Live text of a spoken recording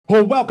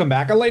Well, welcome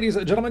back, ladies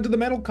and gentlemen, to the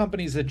Metal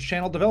Company's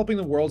channel, developing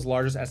the world's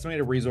largest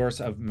estimated resource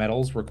of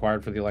metals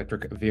required for the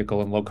electric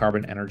vehicle and low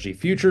carbon energy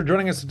future.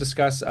 Joining us to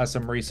discuss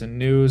some recent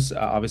news,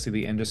 obviously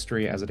the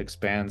industry as it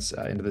expands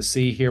into the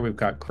sea here. We've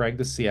got Craig,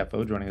 the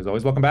CFO, joining us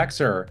always. Welcome back,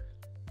 sir.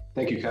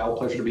 Thank you, Kyle.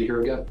 Pleasure to be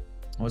here again.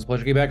 Always a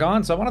pleasure to get back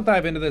on. So I want to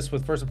dive into this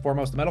with first and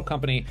foremost, the Metal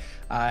Company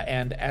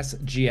and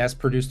SGS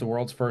produced the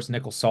world's first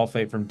nickel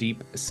sulfate from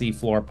deep sea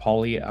floor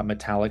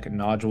polymetallic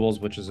nodules,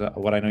 which is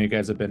what I know you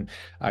guys have been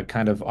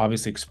kind of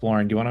obviously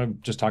exploring. Do you want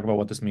to just talk about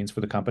what this means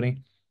for the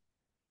company?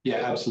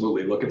 Yeah,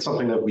 absolutely. Look, it's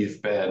something that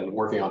we've been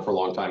working on for a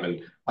long time,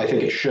 and I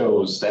think it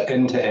shows that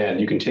end to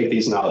end, you can take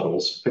these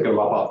nodules, pick them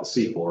up off the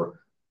seafloor,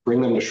 bring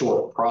them to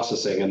shore for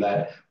processing, and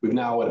that we've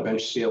now at a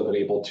bench scale been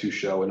able to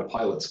show in a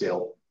pilot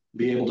scale,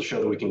 be able to show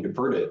that we can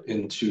convert it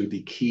into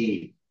the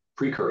key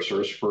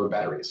precursors for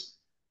batteries.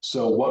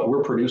 So what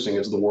we're producing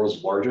is the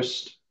world's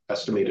largest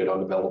estimated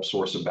undeveloped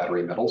source of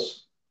battery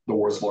metals, the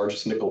world's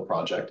largest nickel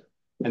project.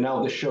 And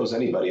now this shows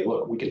anybody,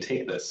 look, we can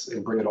take this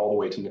and bring it all the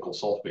way to nickel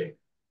sulfate.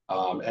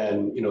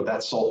 And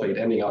that sulfate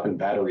ending up in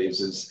batteries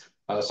is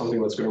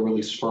something that's going to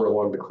really spur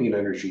along the clean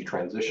energy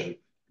transition. It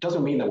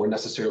doesn't mean that we're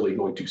necessarily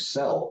going to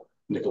sell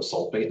nickel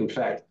sulfate. In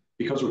fact,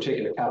 because we're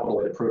taking a capital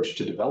light approach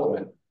to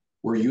development,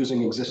 we're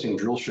using existing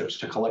drill ships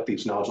to collect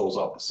these nodules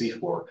off the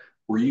seafloor.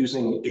 We're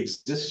using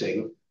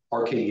existing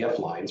RKEF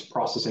lines,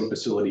 processing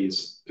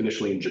facilities,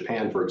 initially in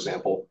Japan, for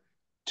example,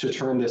 to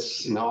turn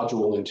this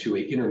nodule into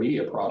an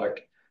intermediate product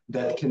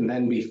that can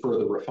then be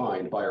further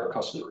refined by our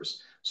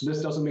customers. So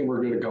this doesn't mean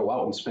we're going to go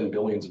out and spend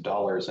billions of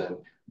dollars and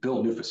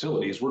build new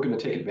facilities. We're going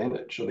to take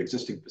advantage of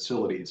existing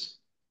facilities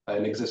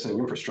and existing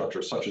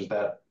infrastructure such as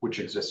that which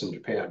exists in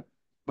Japan.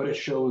 But it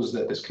shows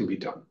that this can be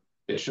done.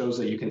 It shows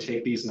that you can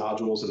take these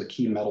nodules and the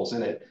key metals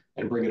in it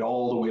and bring it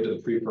all the way to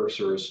the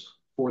precursors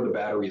for the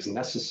batteries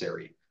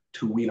necessary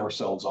to wean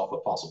ourselves off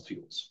of fossil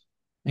fuels.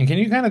 And can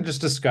you kind of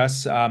just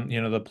discuss,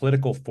 the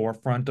political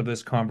forefront of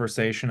this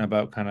conversation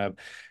about kind of,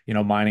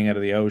 mining out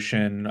of the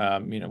ocean?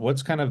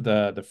 What's kind of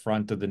the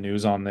front of the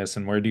news on this,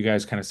 and where do you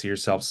guys kind of see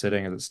yourself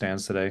sitting as it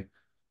stands today?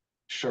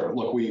 Sure.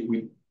 Look,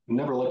 we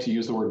never like to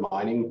use the word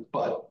mining,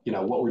 but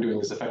what we're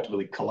doing is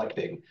effectively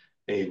collecting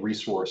a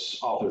resource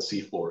off of the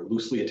seafloor,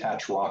 loosely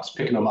attached rocks,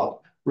 picking them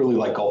up, really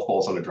like golf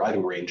balls on a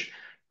driving range.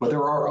 But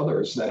there are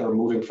others that are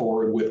moving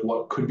forward with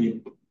what could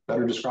be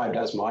better described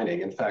as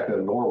mining. In fact,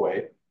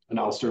 Norway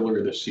announced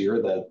earlier this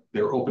year that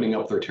they're opening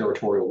up their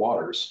territorial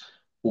waters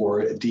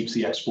for deep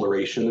sea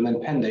exploration and then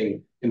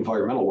pending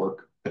environmental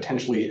work,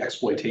 potentially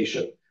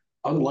exploitation.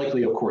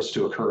 Unlikely, of course,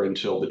 to occur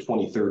until the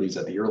 2030s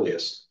at the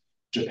earliest.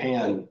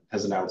 Japan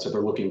has announced that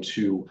they're looking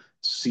to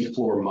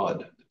seafloor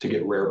mud to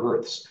get rare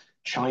earths.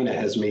 China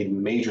has made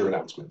major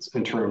announcements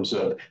in terms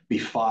of the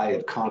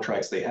 5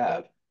 contracts they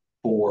have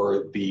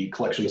for the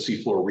collection of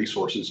seafloor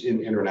resources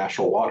in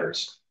international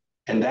waters.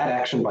 And that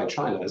action by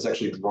China has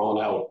actually drawn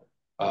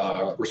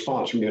out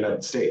response from the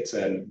United States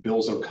and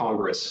bills in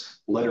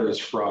Congress, letters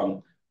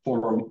from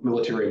former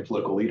military and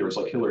political leaders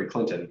like Hillary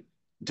Clinton,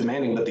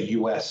 demanding that the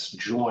US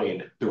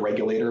join the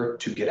regulator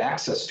to get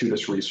access to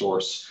this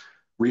resources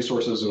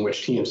in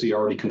which TMC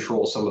already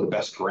controls some of the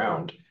best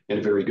ground in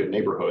a very good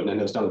neighborhood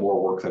and has done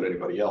more work than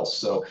anybody else.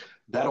 So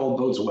that all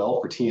bodes well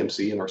for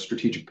TMC and our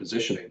strategic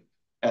positioning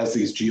as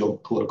these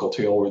geopolitical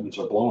tailwinds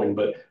are blowing.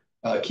 But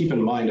keep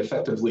in mind,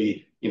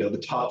 effectively,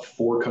 the top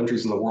 4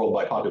 countries in the world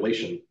by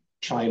population,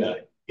 China,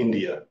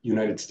 India,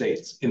 United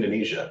States,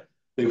 Indonesia,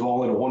 they've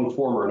all in one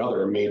form or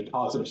another made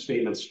positive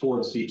statements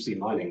towards deep sea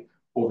mining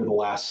over the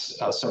last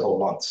several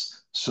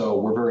months. So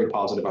we're very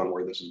positive on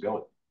where this is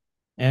going.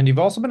 And you've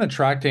also been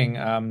attracting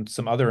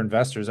some other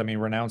investors. I mean,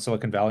 renowned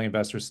Silicon Valley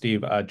investor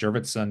Steve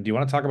Jurvetson. Do you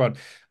want to talk about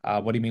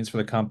what he means for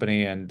the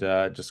company and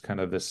just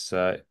kind of this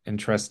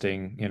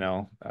interesting,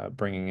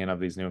 bringing in of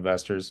these new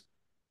investors?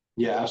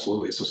 Yeah,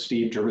 absolutely. So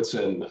Steve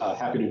Jurvetson,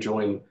 happy to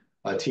join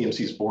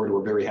TMC's board.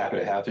 We're very happy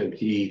to have him.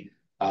 He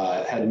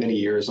had many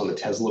years on the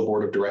Tesla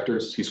board of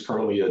directors. He's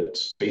currently a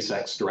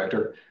SpaceX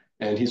director,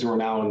 and he's a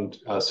renowned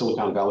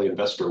Silicon Valley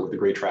investor with a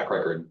great track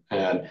record.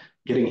 And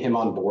getting him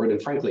on board,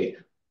 and frankly,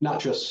 not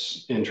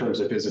just in terms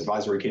of his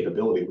advisory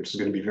capability, which is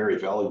going to be very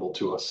valuable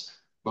to us,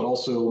 but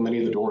also many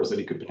of the doors that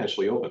he could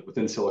potentially open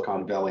within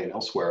Silicon Valley and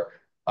elsewhere.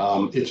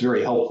 It's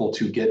very helpful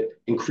to get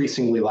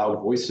increasingly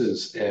loud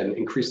voices and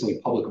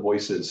increasingly public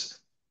voices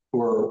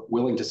who are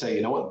willing to say,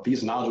 you know what,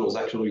 these nodules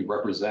actually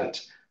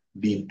represent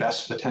the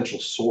best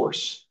potential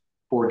source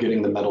for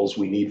getting the metals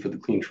we need for the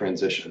clean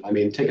transition. I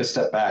mean, take a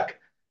step back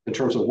in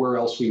terms of where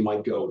else we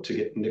might go to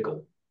get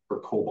nickel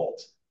or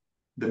cobalt.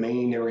 The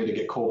main area to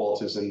get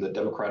cobalt is in the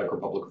Democratic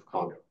Republic of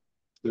Congo.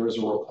 There was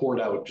a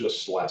report out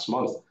just last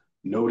month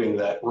noting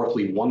that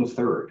roughly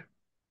 1/3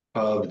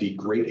 of the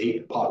great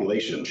ape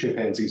population,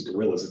 chimpanzees,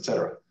 gorillas, et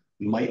cetera,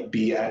 might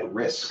be at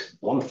risk.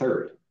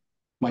 1/3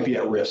 might be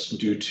at risk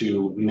due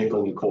to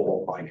nickel and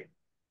cobalt mining.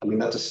 I mean,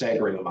 that's a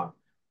staggering amount.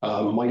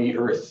 Mighty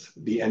Earth,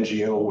 the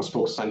NGO, was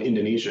focused on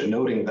Indonesia,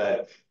 noting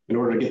that in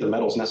order to get the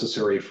metals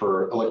necessary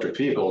for electric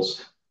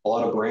vehicles, a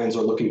lot of brands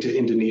are looking to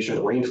Indonesian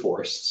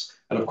rainforests.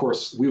 And of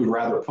course, we would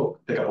rather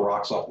pick up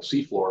rocks off the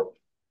seafloor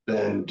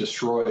then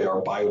destroy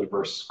our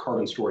biodiverse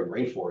carbon storing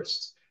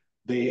rainforests,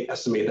 they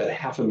estimate that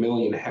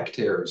 500,000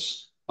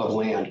 hectares of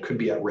land could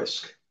be at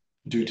risk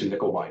due to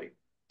nickel mining.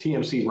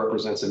 TMC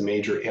represents a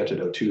major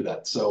antidote to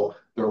that. So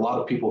there are a lot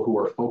of people who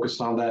are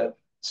focused on that.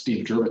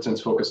 Steve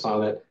Jurvetson focused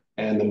on it.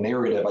 And the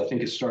narrative, I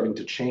think, is starting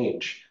to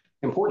change.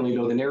 Importantly,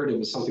 though, the narrative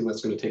is something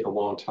that's going to take a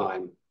long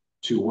time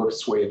to work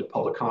its way into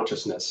public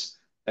consciousness.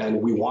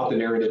 And we want the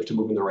narrative to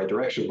move in the right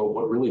direction. But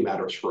what really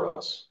matters for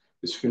us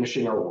is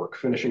finishing our work,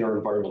 finishing our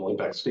environmental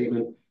impact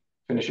statement,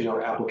 finishing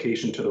our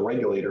application to the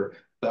regulator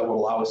that will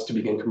allow us to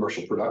begin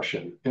commercial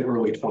production in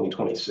early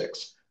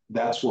 2026.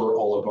 That's where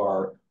all of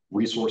our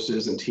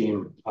resources and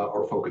team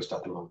are focused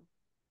at the moment.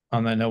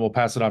 On that note, we'll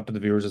pass it off to the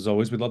viewers as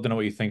always. We'd love to know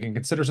what you think, and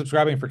consider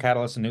subscribing for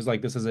catalysts and news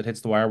like this as it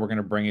hits the wire. We're going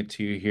to bring it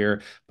to you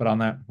here. But on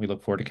that, we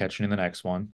look forward to catching you in the next one.